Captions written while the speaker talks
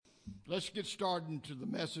Let's get started into the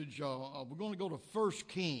message. We're going to go to 1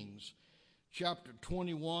 Kings chapter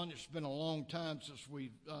 21. It's been a long time since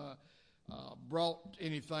we've brought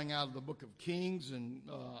anything out of the book of Kings, and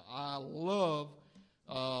I love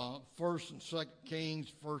 1st and 2nd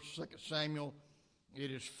Kings, 1st, 2nd Samuel.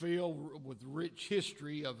 It is filled with rich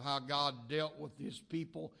history of how God dealt with his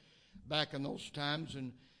people back in those times.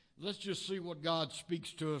 And let's just see what God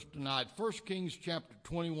speaks to us tonight. 1 Kings chapter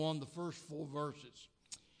 21, the first 4 verses.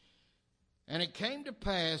 And it came to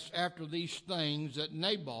pass after these things that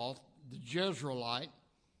Naboth the Jezreelite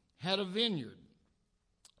had a vineyard,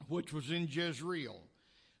 which was in Jezreel,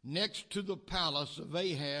 next to the palace of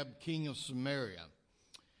Ahab, king of Samaria.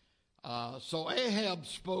 So Ahab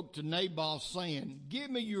spoke to Naboth, saying,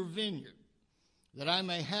 "Give me your vineyard, that I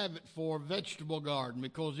may have it for a vegetable garden,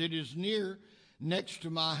 because it is next to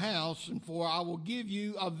my house, and for I will give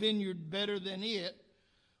you a vineyard better than it,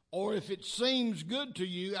 or if it seems good to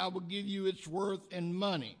you, I will give you its worth in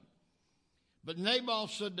money." But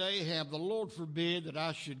Naboth said to Ahab, "The Lord forbid that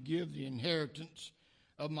I should give the inheritance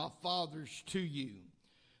of my fathers to you."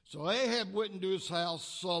 So Ahab went into his house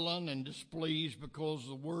sullen and displeased because of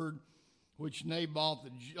the word which Naboth the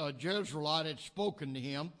Jezreelite had spoken to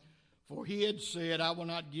him. For he had said, "I will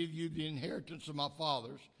not give you the inheritance of my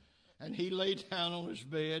fathers." And he lay down on his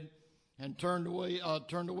bed and turned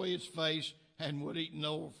away his face and would eat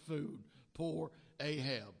no food. Poor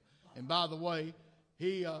Ahab. And by the way,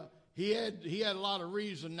 he had a lot of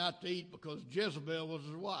reason not to eat, because Jezebel was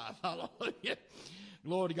his wife. Hallelujah.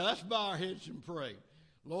 Glory to God. Let's bow our heads and pray.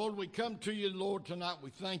 Lord, we come to you, Lord, tonight.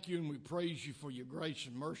 We thank you and we praise you for your grace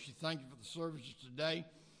and mercy. Thank you for the services today.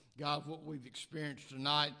 God, what we've experienced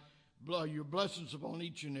tonight, your blessings upon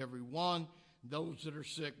each and every one. Those that are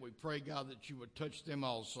sick, we pray, God, that you would touch them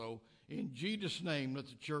also. In Jesus' name, let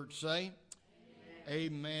the church say,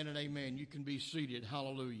 amen and amen. You can be seated.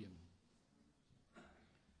 Hallelujah.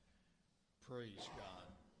 Praise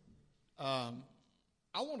God.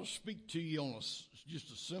 I want to speak to you on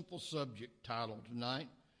just a simple subject title tonight.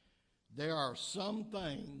 There are some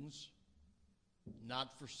things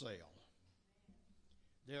not for sale.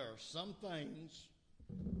 There are some things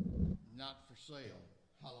not for sale.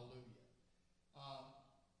 Hallelujah.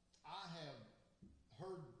 I have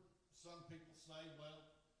heard some people say, well,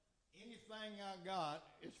 anything I got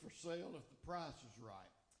is for sale if the price is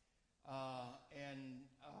right.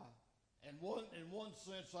 In one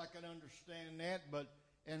sense, I can understand that, but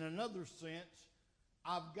in another sense,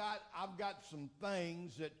 I've got some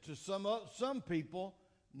things that to some people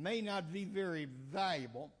may not be very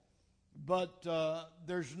valuable, but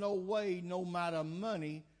there's no way, no amount of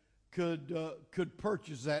money could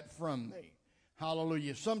purchase that from me.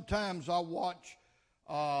 Hallelujah. Sometimes I watch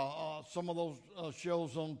some of those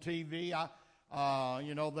shows on TV.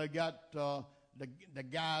 They got the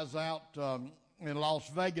guys out in Las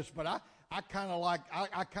Vegas, but I kind of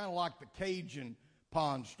like the Cajun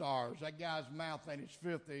Pawn Stars. That guy's mouth ain't as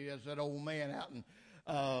filthy as that old man out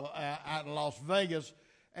in Las Vegas.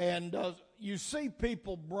 And you see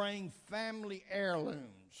people bring family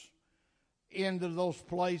heirlooms into those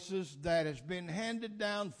places that has been handed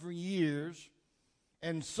down for years,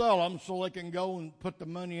 and sell them so they can go and put the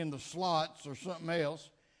money in the slots or something else.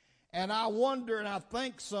 And I wonder, and I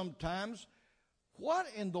think sometimes, what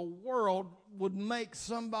in the world would make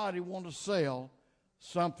somebody want to sell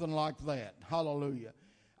something like that? Hallelujah.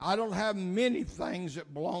 I don't have many things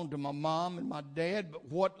that belong to my mom and my dad, but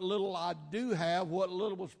what little I do have, what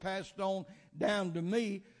little was passed on down to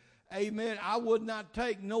me, amen, I would not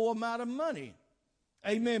take no amount of money.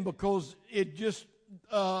 Amen, because it just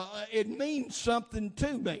it means something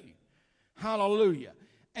to me. Hallelujah.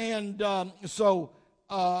 And so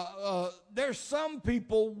there's some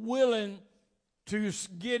people willing to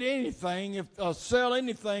get anything, sell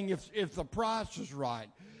anything if the price is right.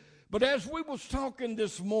 But as we was talking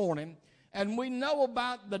this morning, and we know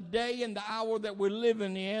about the day and the hour that we're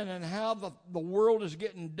living in and how the world is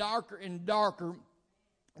getting darker and darker,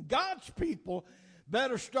 God's people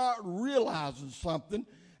better start realizing something.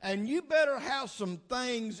 And you better have some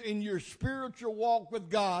things in your spiritual walk with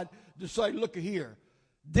God to say, look here,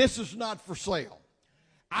 this is not for sale.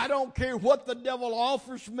 I don't care what the devil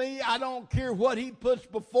offers me. I don't care what he puts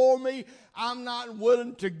before me. I'm not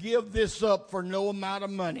willing to give this up for no amount of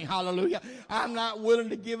money. Hallelujah. I'm not willing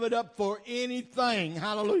to give it up for anything.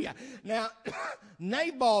 Hallelujah. Now,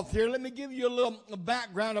 Naboth here, let me give you a little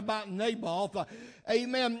background about Naboth.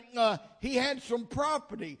 Amen. He had some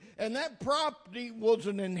property, and that property was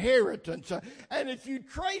an inheritance. And if you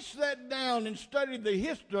trace that down and study the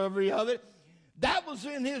history of it, that was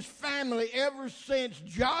in his family ever since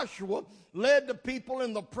Joshua led the people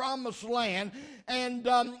in the promised land. And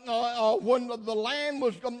when the land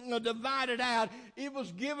was divided out, it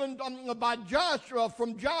was given by Joshua,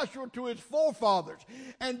 from Joshua to his forefathers.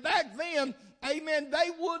 And back then, amen,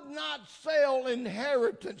 they would not sell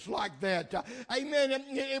inheritance like that. Amen.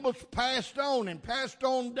 It was passed on and passed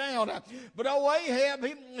on down. But Ahab,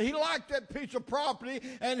 he liked that piece of property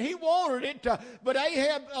and he wanted it. But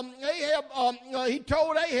Ahab, he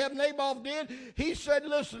told Ahab, Naboth did, he said,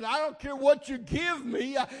 listen, I don't care what you give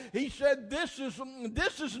me. He said, this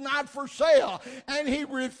is not for sale. And he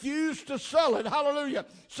refused to sell it. Hallelujah.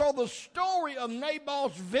 So the story of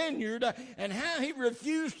Naboth's vineyard and how he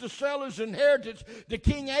refused to sell his inheritance to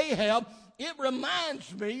King Ahab, it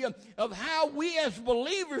reminds me of how we as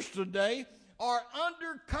believers today are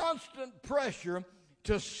under constant pressure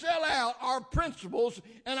to sell out our principles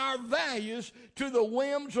and our values to the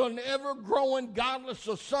whims of an ever-growing godless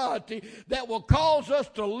society that will cause us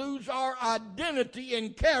to lose our identity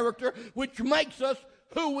and character, which makes us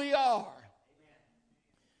who we are.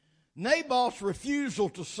 Naboth's refusal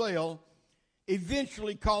to sell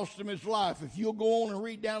eventually cost him his life. If you'll go on and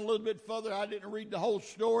read down a little bit further, I didn't read the whole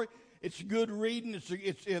story. It's good reading. It's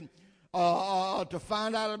to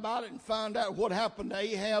find out about it and find out what happened to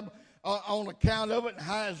Ahab on account of it and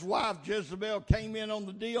how his wife Jezebel came in on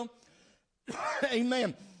the deal.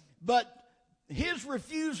 Amen. But his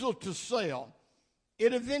refusal to sell,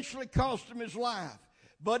 it eventually cost him his life.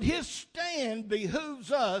 But his stand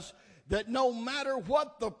behooves us that no matter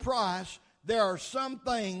what the price, there are some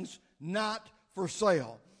things not for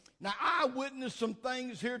sale. Now, I witnessed some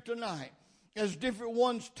things here tonight as different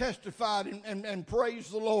ones testified and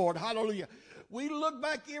praised the Lord. Hallelujah. We look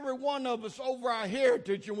back, every one of us, over our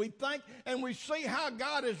heritage, and we think and we see how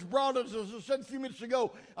God has brought us, as I said a few minutes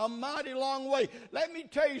ago, a mighty long way. Let me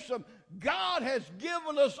tell you something. God has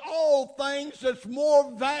given us all things that's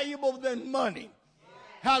more valuable than money.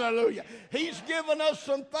 Hallelujah. He's given us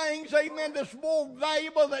some things, amen, that's more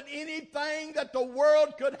valuable than anything that the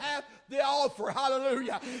world could have to offer.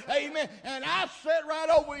 Hallelujah. Amen. And I sat right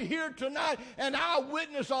over here tonight and I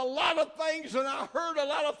witnessed a lot of things and I heard a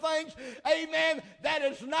lot of things, amen, that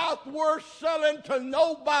is not worth selling to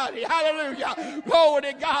nobody. Hallelujah. Glory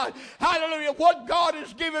to God. Hallelujah. What God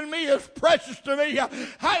has given me is precious to me.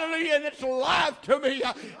 Hallelujah. And it's life to me.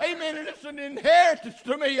 Amen. And it's an inheritance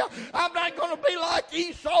to me. I'm not going to be like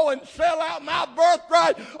Esau and sell out my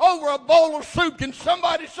birthright over a bowl of soup. Can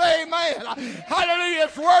somebody say amen? Hallelujah.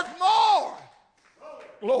 It's worth more.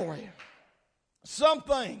 Glory. Some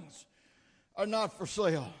things are not for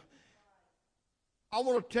sale. I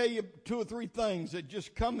want to tell you 2 or 3 things that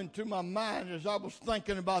just come into my mind as I was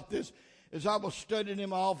thinking about this, as I was studying in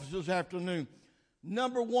my office this afternoon.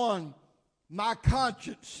 Number 1, my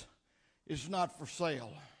conscience is not for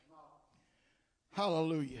sale.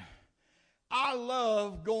 Hallelujah. I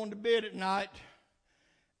love going to bed at night,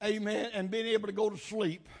 amen, and being able to go to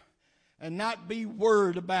sleep and not be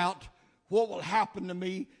worried about what will happen to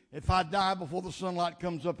me if I die before the sunlight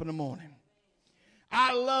comes up in the morning.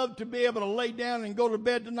 I love to be able to lay down and go to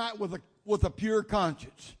bed tonight with a pure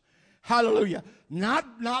conscience. Hallelujah.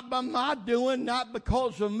 Not by my doing, not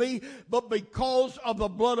because of me, but because of the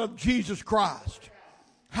blood of Jesus Christ.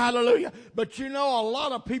 Hallelujah. But you know, a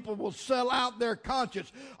lot of people will sell out their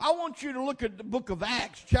conscience. I want you to look at the book of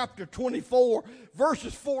Acts, chapter 24,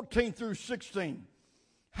 verses 14 through 16.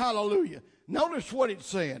 Hallelujah. Notice what it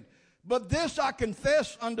said. But this I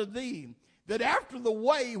confess unto thee, that after the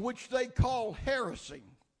way which they call heresy,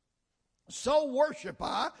 so worship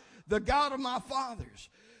I the God of my fathers,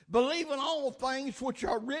 believing all things which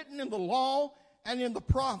are written in the law and in the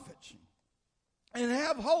prophets, and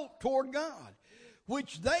have hope toward God,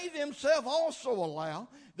 which they themselves also allow,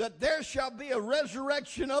 that there shall be a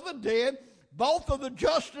resurrection of the dead, both of the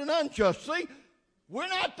just and unjust. See, we're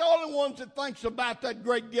not the only ones that thinks about that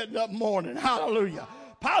great getting up morning. Hallelujah.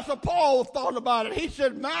 Apostle Paul thought about it. He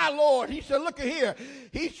said, my Lord, he said, look at here.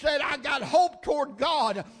 He said, I got hope toward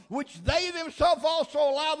God, which they themselves also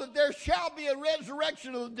allow, that there shall be a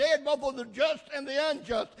resurrection of the dead, both of the just and the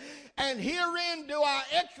unjust. And herein do I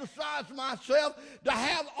exercise myself to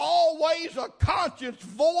have always a conscience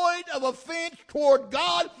void of offense toward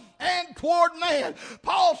God and toward man.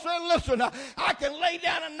 Paul said, listen, I can lay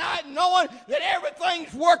down at night knowing that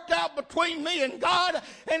everything's worked out between me and God,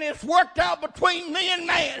 and it's worked out between me and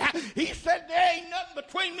man. He said, there ain't nothing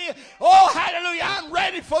between me. Oh, hallelujah, I'm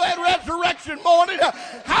ready for that resurrection morning.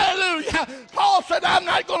 Hallelujah. Paul said, I'm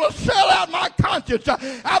not going to sell out my conscience.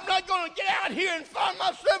 I'm not going to get out here and find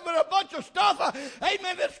myself in a bunch of stuff,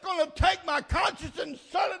 amen, that's going to take my conscience and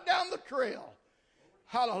set it down the trail.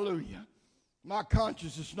 Hallelujah. My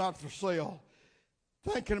conscience is not for sale.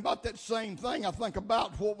 Thinking about that same thing, I think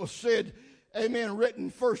about what was said, amen, written in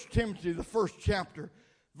 1 Timothy, the first chapter,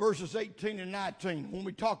 verses 18 and 19, when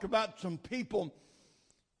we talk about some people,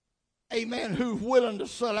 amen, who's willing to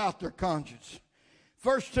sell out their conscience.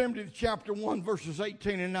 1 Timothy chapter 1, verses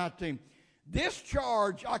 18 and 19. This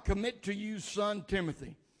charge I commit to you, son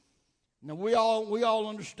Timothy. Now, we all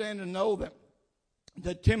understand and know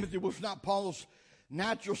that Timothy was not Paul's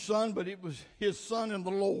natural son, but it was his son in the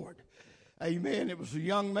Lord. Amen. It was a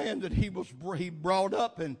young man that he brought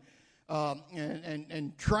up and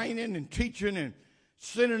training and teaching and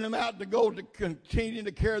sending him out to go to continue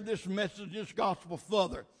to carry this message, this gospel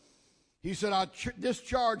further. He said, this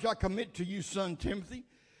charge I commit to you, son Timothy,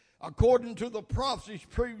 according to the prophecies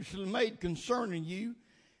previously made concerning you,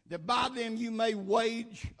 that by them you may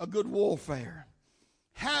wage a good warfare,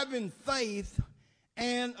 having faith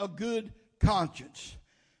and a good conscience,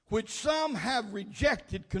 which some have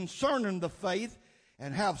rejected concerning the faith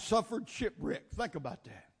and have suffered shipwreck. Think about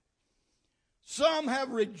that. Some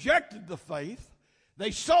have rejected the faith.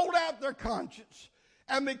 They sold out their conscience.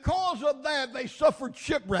 And because of that, they suffered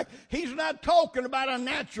shipwreck. He's not talking about a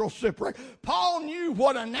natural shipwreck. Paul knew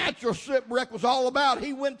what a natural shipwreck was all about.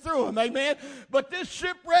 He went through them, amen. But this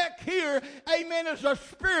shipwreck here, amen, is a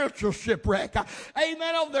spiritual shipwreck,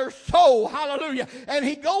 amen, of their soul, hallelujah. And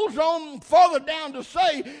he goes on further down to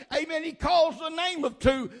say, amen, he calls the name of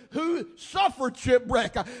two who suffered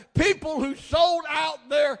shipwreck, people who sold out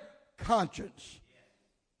their conscience.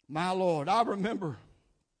 My Lord, I remember...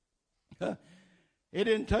 It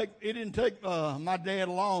didn't take my dad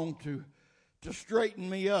long to straighten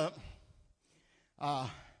me up. I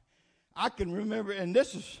can remember, and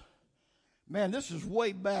this is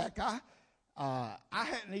way back. I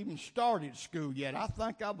hadn't even started school yet. I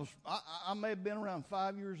think I may have been around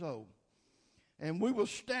 5 years old, and we was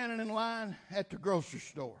standing in line at the grocery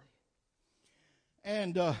store.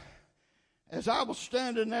 And as I was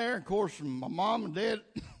standing there, of course, my mom and dad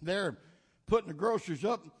there putting the groceries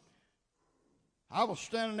up. I was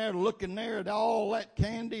standing there looking there at all that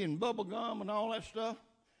candy and bubble gum and all that stuff.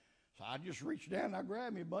 So I just reached down and I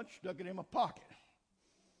grabbed me a bunch, stuck it in my pocket.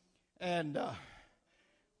 And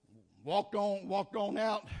walked on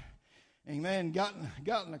out. Amen. Got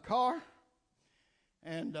in the car.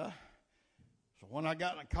 And so when I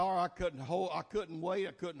got in the car, I couldn't wait.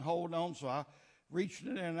 I couldn't hold on. So I reached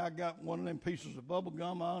in there and I got one of them pieces of bubble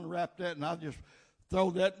gum. I unwrapped that and I just throw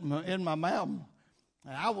that in my mouth.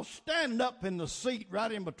 And I was standing up in the seat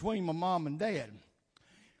right in between my mom and dad.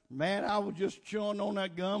 Man, I was just chewing on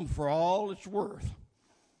that gum for all it's worth.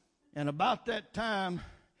 And about that time,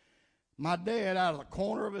 my dad, out of the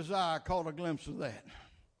corner of his eye, caught a glimpse of that.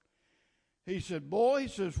 He said, boy, he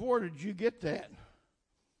says, where did you get that?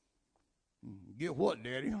 Get what,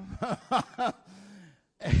 Daddy?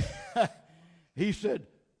 He said,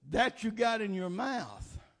 that you got in your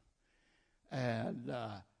mouth. And,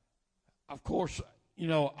 of course, you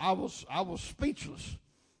know, I was speechless.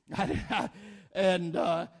 And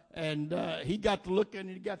he got to looking, and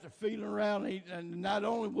he got to feeling around, and not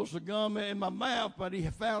only was the gum in my mouth, but he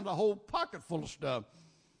found a whole pocket full of stuff.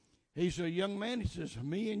 He said, young man, he says,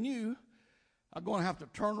 me and you are going to have to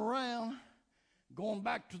turn around, going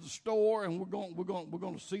back to the store, and we're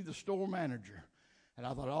going to see the store manager. And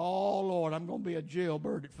I thought, oh, Lord, I'm going to be a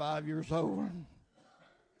jailbird at 5 years old.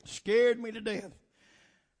 Scared me to death.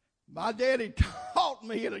 My daddy taught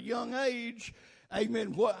me at a young age,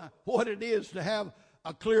 amen, what it is to have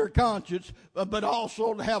a clear conscience, but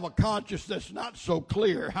also to have a conscience that's not so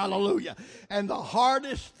clear. Hallelujah. And the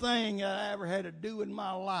hardest thing that I ever had to do in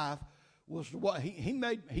my life was what he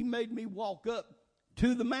made me walk up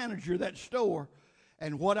to the manager of that store,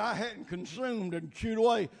 and what I hadn't consumed and chewed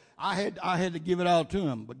away, I had to give it all to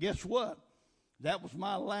him. But guess what? That was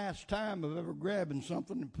my last time of ever grabbing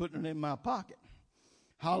something and putting it in my pocket.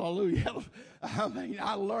 Hallelujah. I mean,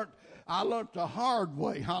 I learned the hard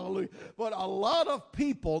way. Hallelujah. But a lot of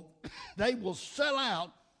people, they will sell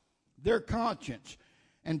out their conscience.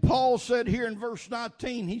 And Paul said here in verse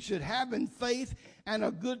 19, he said, having faith and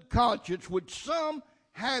a good conscience, which some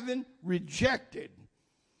having rejected,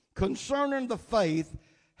 concerning the faith,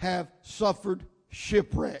 have suffered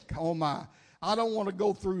shipwreck. Oh my. I don't want to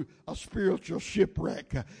go through a spiritual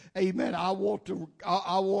shipwreck. Amen. I want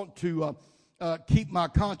to keep my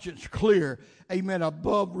conscience clear, amen,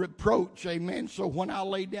 above reproach, amen. So when I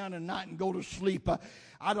lay down at night and go to sleep,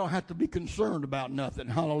 I don't have to be concerned about nothing.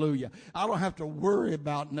 Hallelujah. I don't have to worry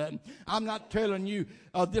about nothing. I'm not telling you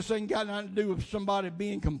this ain't got nothing to do with somebody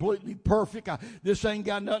being completely perfect. This ain't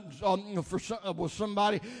got nothing with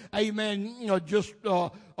somebody, amen, just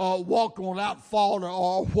walking without fault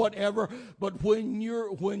or whatever. But when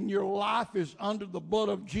your life is under the blood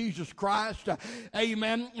of Jesus Christ,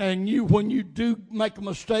 amen, and when you do make a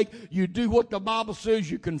mistake, you do what the Bible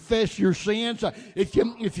says. You confess your sins.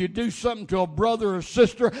 If you do something to a brother or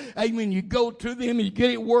sister, amen, you go to them and you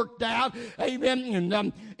get it worked out, amen.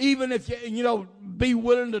 And even if you be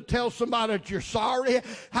willing to tell somebody that you're sorry,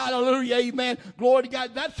 hallelujah, amen, glory to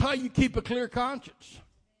God. That's how you keep a clear conscience.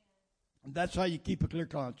 That's how you keep a clear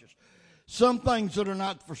conscience. Some things that are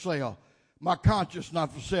not for sale. My conscience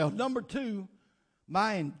not for sale. Number 2,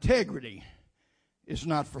 my integrity is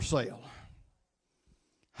not for sale.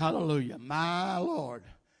 Hallelujah. My Lord.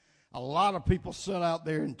 A lot of people sell out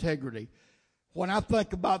their integrity. When I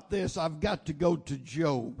think about this, I've got to go to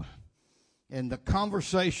Job and the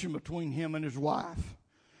conversation between him and his wife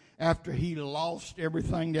after he lost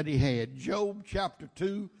everything that he had. Job chapter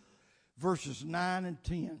 2, verses 9 and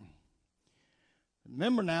 10.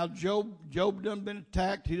 Remember now, Job done been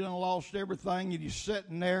attacked. He done lost everything, and he's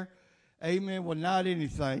sitting there, amen, with not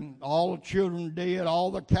anything. All the children dead, all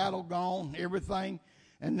the cattle gone, everything,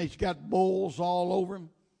 and he's got bulls all over him.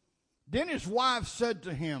 Then his wife said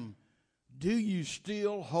to him, "Do you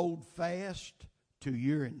still hold fast to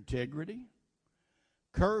your integrity?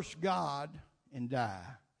 Curse God and die."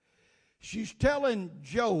 She's telling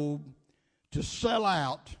Job to sell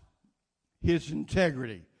out his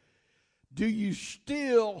integrity. Do you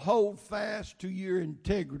still hold fast to your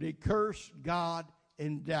integrity? Curse God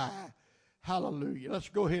and die. Hallelujah. Let's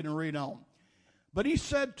go ahead and read on. But he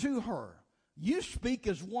said to her, "You speak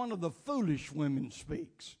as one of the foolish women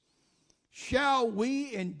speaks. Shall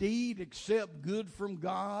we indeed accept good from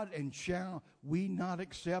God, and shall we not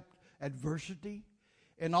accept adversity?"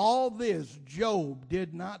 In all this, Job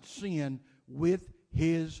did not sin with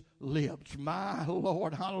his lips. My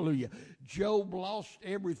Lord, hallelujah. Job lost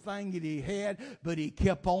everything that he had, but he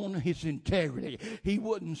kept on his integrity. He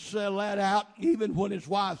wouldn't sell that out even when his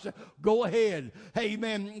wife said, "Go ahead,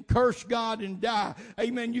 amen, curse God and die."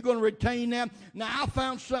 Amen, you're going to retain that. Now, I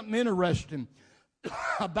found something interesting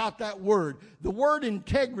about that word. The word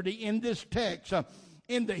integrity in this text,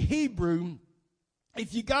 in the Hebrew,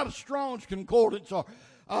 if you got a Strong's Concordance or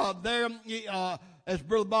as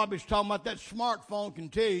Brother Bobby's talking about, that smartphone can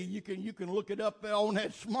tell you. You can look it up on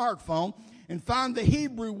that smartphone and find the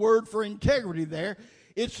Hebrew word for integrity there.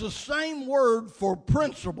 It's the same word for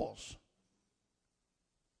principles.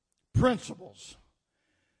 Principles.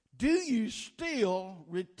 Do you still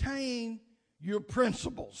retain your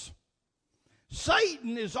principles?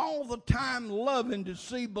 Satan is all the time loving to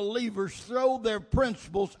see believers throw their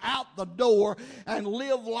principles out the door and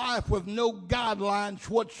live life with no guidelines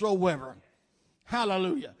whatsoever.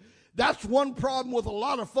 Hallelujah. That's one problem with a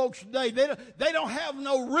lot of folks today. They don't have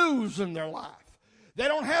no rules in their life. They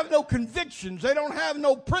don't have no convictions. They don't have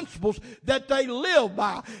no principles that they live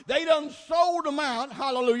by. They done sold them out.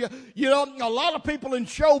 Hallelujah. A lot of people in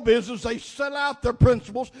show business, they sell out their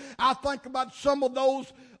principles. I think about some of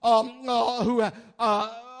those who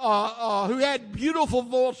had beautiful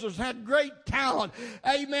voices, had great talent,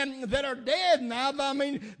 amen, that are dead now. I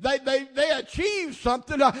mean, they achieved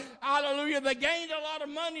something, hallelujah, they gained a lot of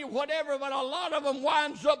money, whatever, but a lot of them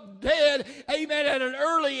winds up dead, amen, at an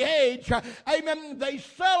early age, amen. They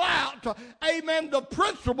sell out, amen, the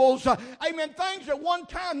principles, amen, things at one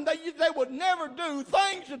time they would never do,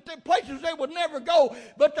 places they would never go,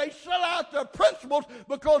 but they sell out their principles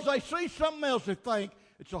because they see something else they think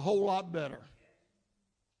it's a whole lot better.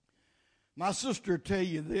 My sister will tell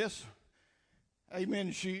you this,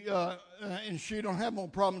 amen, she don't have no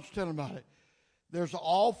problems telling about it. There's an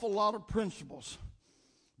awful lot of principles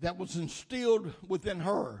that was instilled within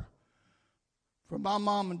her from my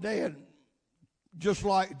mom and dad, just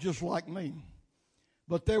like me.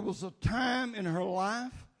 But there was a time in her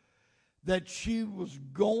life that she was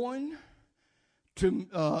going to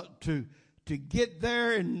get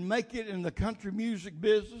there and make it in the country music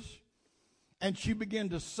business. And she began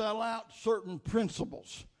to sell out certain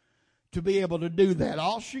principles to be able to do that.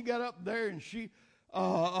 All she got up there, and she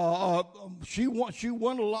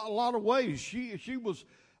won a lot of ways. She was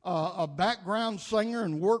a background singer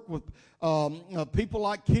and worked with people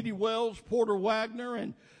like Kitty Wells, Porter Wagner,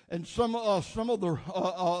 and some of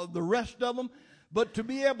the rest of them. But to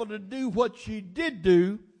be able to do what she did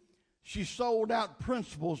do, she sold out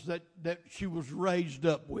principles that she was raised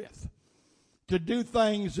up with, to do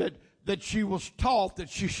things that she was taught that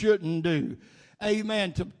she shouldn't do.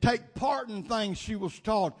 amen, to take part in things she was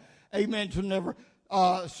taught, amen, to never.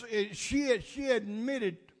 She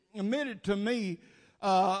admitted to me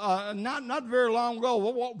not very long ago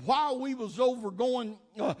while we was over going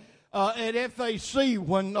at FAC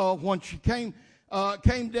when she came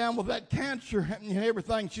down with that cancer and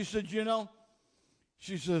everything. She said,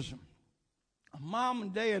 she says, Mom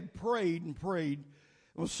and Dad prayed and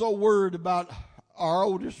was so worried about our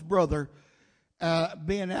oldest brother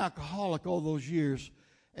being alcoholic all those years.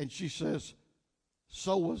 And she says,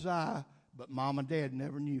 so was I, but Mom and Dad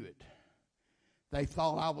never knew it. They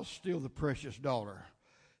thought I was still the precious daughter.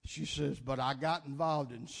 She says, but I got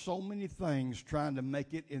involved in so many things trying to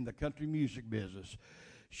make it in the country music business.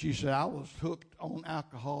 She said, I was hooked on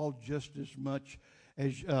alcohol just as much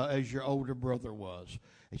as your older brother was.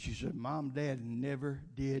 And she said, Mom and Dad never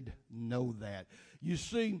did know that. You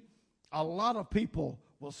see, a lot of people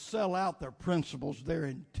will sell out their principles, their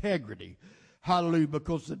integrity. Hallelujah.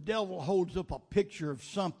 Because the devil holds up a picture of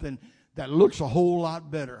something that looks a whole lot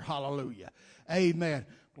better. Hallelujah. Amen.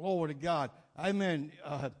 Glory to God. Amen.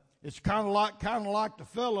 It's kind of like the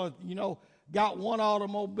fella, got one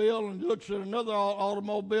automobile and looks at another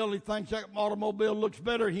automobile. He thinks that automobile looks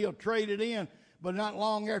better. He'll trade it in. But not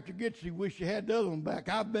long after he gets it, he wish he had the other one back.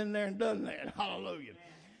 I've been there and done that. Hallelujah.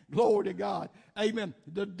 Glory to God. Amen.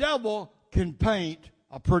 The devil can paint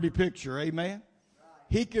a pretty picture. Amen.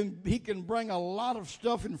 He can bring a lot of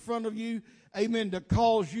stuff in front of you. Amen. To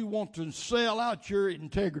cause you want to sell out your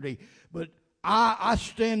integrity. But I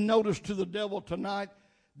stand notice to the devil tonight.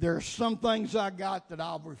 There are some things I got that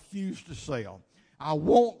I'll refuse to sell. I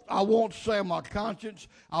won't sell my conscience.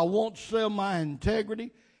 I won't sell my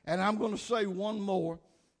integrity. And I'm going to say one more.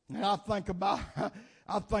 And I think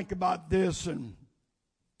about this, and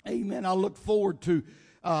amen. I look forward to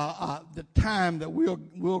the time that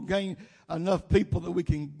we'll gain enough people that we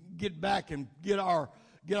can get back and get our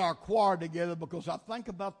choir together. Because I think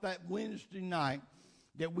about that Wednesday night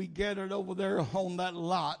that we gathered over there on that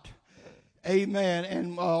lot, amen,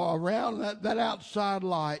 and around that outside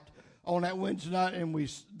light on that Wednesday night, and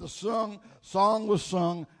the song was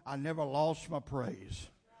sung, I never lost my praise.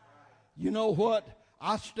 You know what?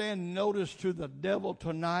 I stand notice to the devil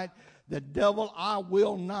tonight. The devil, I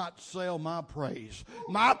will not sell my praise.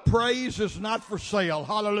 My praise is not for sale.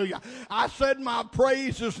 Hallelujah. I said my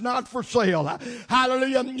praise is not for sale.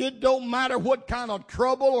 Hallelujah. It don't matter what kind of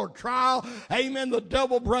trouble or trial, amen, the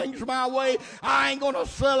devil brings my way. I ain't going to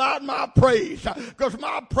sell out my praise, because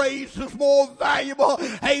my praise is more valuable,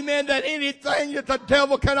 amen, than anything that the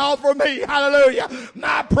devil can offer me. Hallelujah.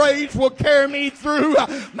 My praise will carry me through.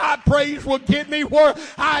 My praise will get me where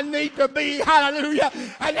I need to be. Hallelujah.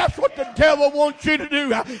 And that's what the devil wants you to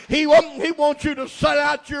do. He wants you to set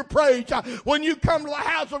out your praise. When you come to the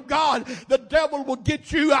house of God, the devil will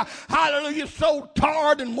get you, hallelujah, so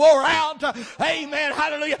tired and wore out. Amen.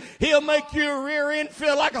 Hallelujah. He'll make your rear end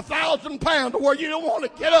feel like 1,000 pounds where you don't want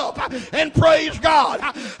to get up and praise God.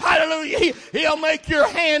 Hallelujah. He'll make your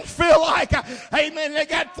hands feel like, amen, they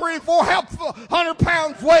got 300 or 400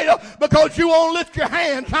 pounds weight up because you won't lift your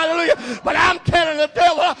hands. Hallelujah. But I'm telling the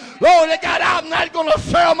devil, Lord God, I'm not going to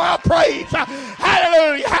sell my praise.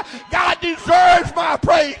 Hallelujah. God deserves my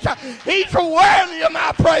praise. He's worthy of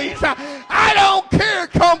my praise. I don't care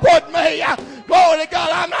come what may. Glory to God,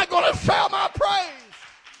 I'm not going to sell my praise.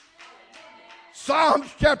 Psalms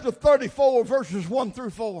chapter 34, verses 1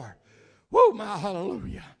 through 4. Woo, my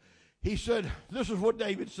hallelujah. He said, this is what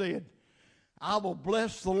David said. I will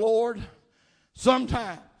bless the Lord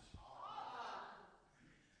sometimes.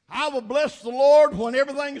 I will bless the Lord when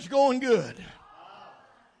everything's going good.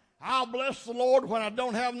 I'll bless the Lord when I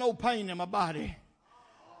don't have no pain in my body.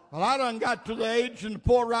 Well, I done got to the age and the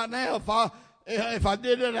point right now, if I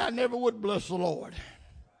did it, I never would bless the Lord.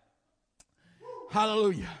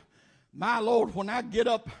 Hallelujah. My Lord, when I get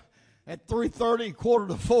up at 3:30,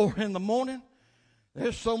 3:45 in the morning,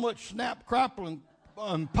 there's so much snap, crapple,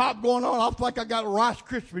 and pop going on. I think I got a Rice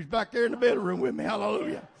Krispies back there in the bedroom with me.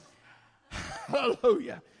 Hallelujah.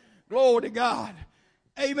 Hallelujah. Glory to God.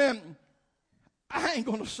 Amen. I ain't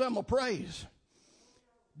going to sell my praise.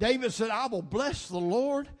 David said, I will bless the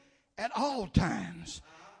Lord at all times.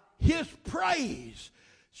 His praise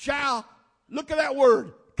shall, look at that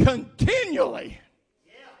word, continually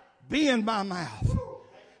be in my mouth.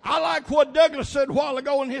 I like what Douglas said a while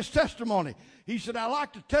ago in his testimony. He said, I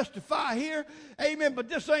like to testify here, amen, but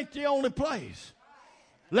this ain't the only place.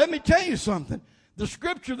 Let me tell you something. The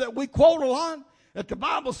scripture that we quote a lot, that the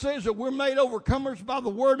Bible says that we're made overcomers by the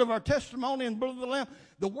word of our testimony and blood of the Lamb.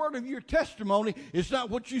 The word of your testimony is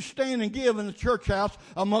not what you stand and give in the church house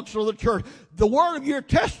amongst other church. The word of your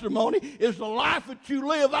testimony is the life that you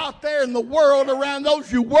live out there in the world around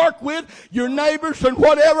those you work with, your neighbors and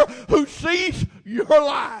whatever, who sees your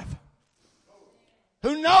life,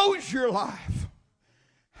 who knows your life.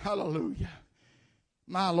 Hallelujah.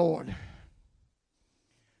 My Lord.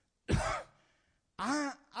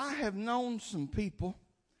 I have known some people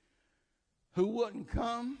who wouldn't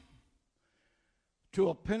come to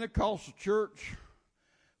a Pentecostal church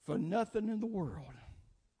for nothing in the world.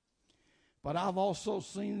 But I've also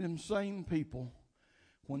seen them same people,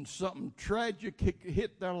 when something tragic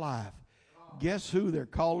hit their life, guess who they're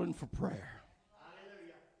calling for prayer?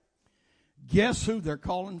 Guess who they're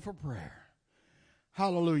calling for prayer?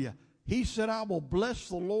 Hallelujah. He said, I will bless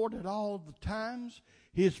the Lord at all the times.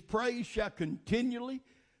 His praise shall continually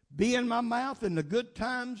be in my mouth in the good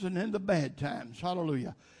times and in the bad times.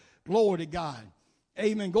 Hallelujah. Glory to God.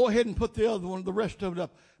 Amen. Go ahead and put the other one, the rest of it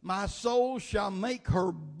up. My soul shall make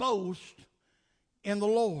her boast in the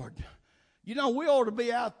Lord. You know, we ought to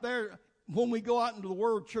be out there, when we go out into the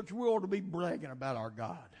world, church, we ought to be bragging about our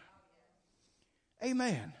God.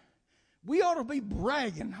 Amen. We ought to be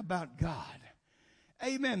bragging about God.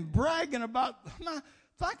 Amen. Bragging about,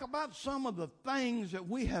 think about some of the things that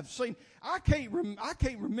we have seen. I can't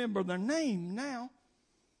remember their name now,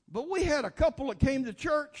 but we had a couple that came to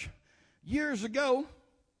church years ago,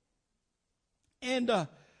 and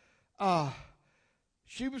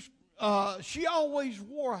she always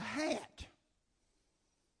wore a hat,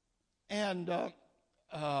 and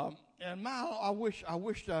I wish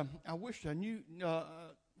I knew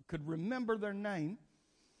could remember their name,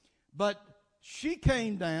 but she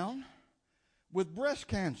came down with breast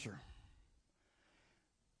cancer,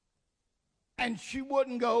 and she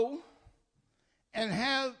wouldn't go and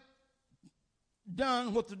have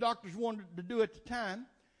done what the doctors wanted to do at the time.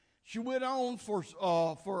 She went on for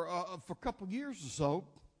a couple of years or so,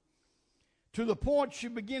 to the point she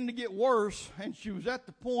began to get worse, and she was at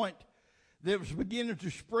the point that it was beginning to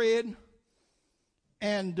spread.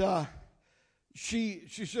 And she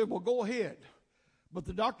said, "Well, go ahead," but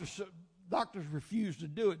the doctors refused to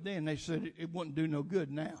do it. Then they said it wouldn't do no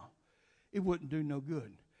good. Now, it wouldn't do no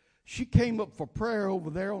good. She came up for prayer over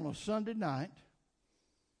there on a Sunday night.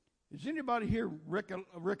 Does anybody here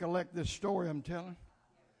recollect this story I'm telling?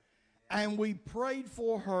 And we prayed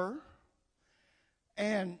for her,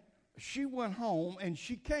 and she went home, and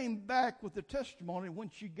she came back with the testimony. When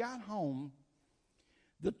she got home,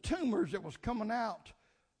 the tumors that was coming out,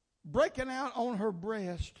 breaking out on her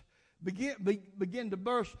breast, began to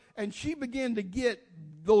burst, and she began to get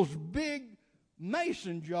those big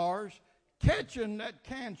mason jars catching that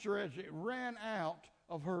cancer as it ran out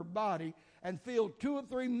of her body, and filled 2 or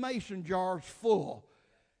 3 mason jars full.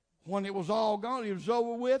 When it was all gone, it was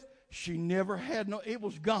over with, she never had it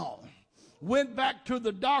was gone. Went back to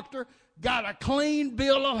the doctor, got a clean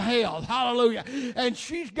bill of health. Hallelujah. And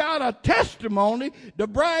she's got a testimony to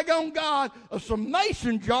brag on God of some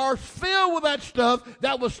mason jars filled with that stuff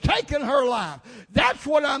that was taking her life. That's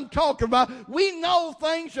what I'm talking about. We know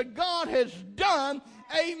things that God has done,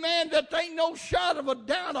 amen, that there ain't no shot of a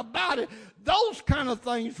doubt about it. Those kind of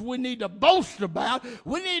things we need to boast about.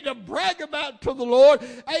 We need to brag about to the Lord,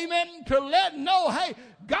 amen, to let him know, hey,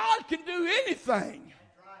 God can do anything.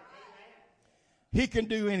 He can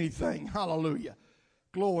do anything. Hallelujah.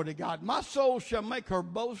 Glory to God. My soul shall make her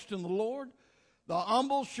boast in the Lord. The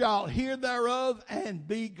humble shall hear thereof and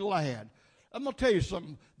be glad. I'm going to tell you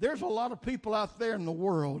something. There's a lot of people out there in the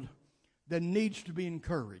world that needs to be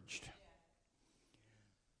encouraged.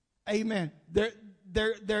 Amen.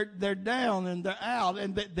 They're down and they're out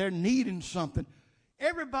and they're needing something.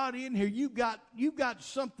 Everybody in here, you got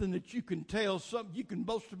something that you can tell, something you can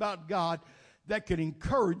boast about God that can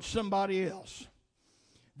encourage somebody else,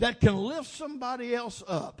 that can lift somebody else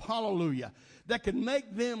up. Hallelujah. That can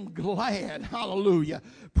make them glad. Hallelujah.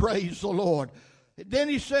 Praise the Lord. Then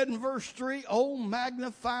he said in verse 3, "Oh,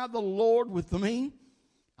 magnify the Lord with me."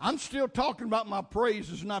 I'm still talking about my praise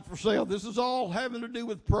is not for sale. This is all having to do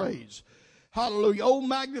with praise. Hallelujah. "Oh,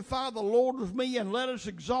 magnify the Lord with me, and let us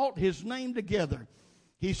exalt his name together."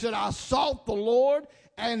 He said, "I sought the Lord,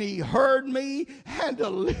 and he heard me and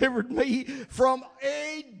delivered me from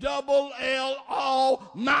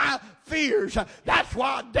all my fears." That's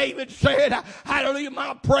why David said, hallelujah,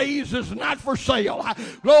 my praise is not for sale.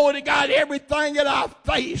 Glory to God, everything that I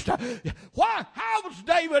faced. How was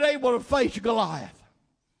David able to face Goliath?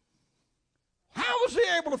 How was he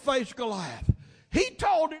able to face Goliath? He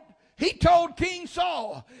told King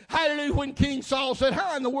Saul, Hallelujah. When King Saul said,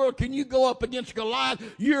 how in the world can you go up against Goliath?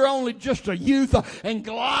 You're only just a youth, and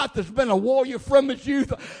Goliath has been a warrior from his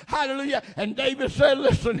youth. Hallelujah. And David said,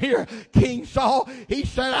 listen here, King Saul, he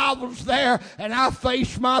said, I was there and I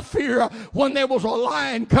faced my fear when there was a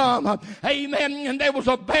lion come, amen, and there was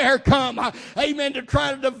a bear come, amen, to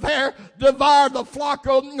try to devour the flock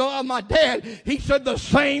of my dad. He said, the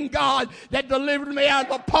same God that delivered me out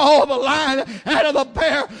of the paw of a lion, out of the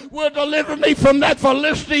bear, will deliver me from that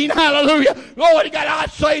Philistine. Hallelujah. Glory to God. I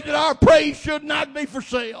say that our praise should not be for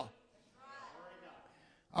sale.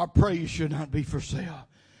 Our praise should not be for sale.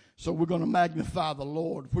 So we're going to magnify the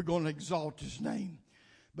Lord. We're going to exalt his name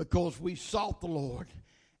because we sought the Lord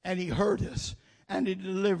and he heard us and he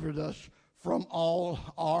delivered us from all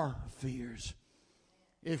our fears.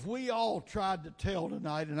 If we all tried to tell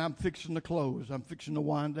tonight, and I'm fixing to close, I'm fixing to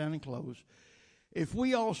wind down and close. If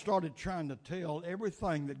we all started trying to tell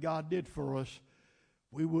everything that God did for us,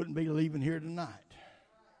 we wouldn't be leaving here tonight.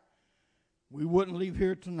 We wouldn't leave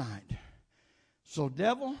here tonight. So,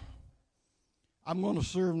 devil, I'm going to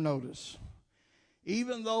serve notice.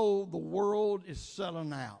 Even though the world is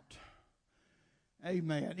selling out,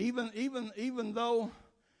 amen. Even though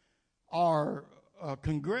our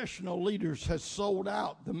congressional leaders has sold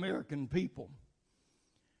out the American people.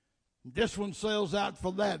 This one sells out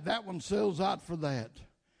for that. That one sells out for that.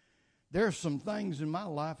 There's some things in my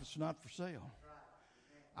life that's not for sale.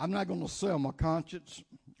 I'm not going to sell my conscience.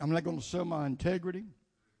 I'm not going to sell my integrity.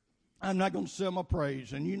 I'm not going to sell my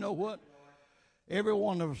praise. And you know what? Every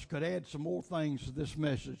one of us could add some more things to this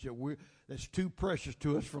message that's too precious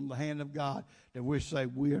to us from the hand of God that we say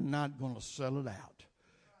we are not going to sell it out.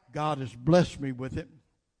 God has blessed me with it.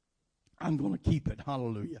 I'm going to keep it.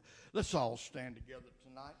 Hallelujah. Let's all stand together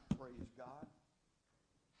tonight. Praise God.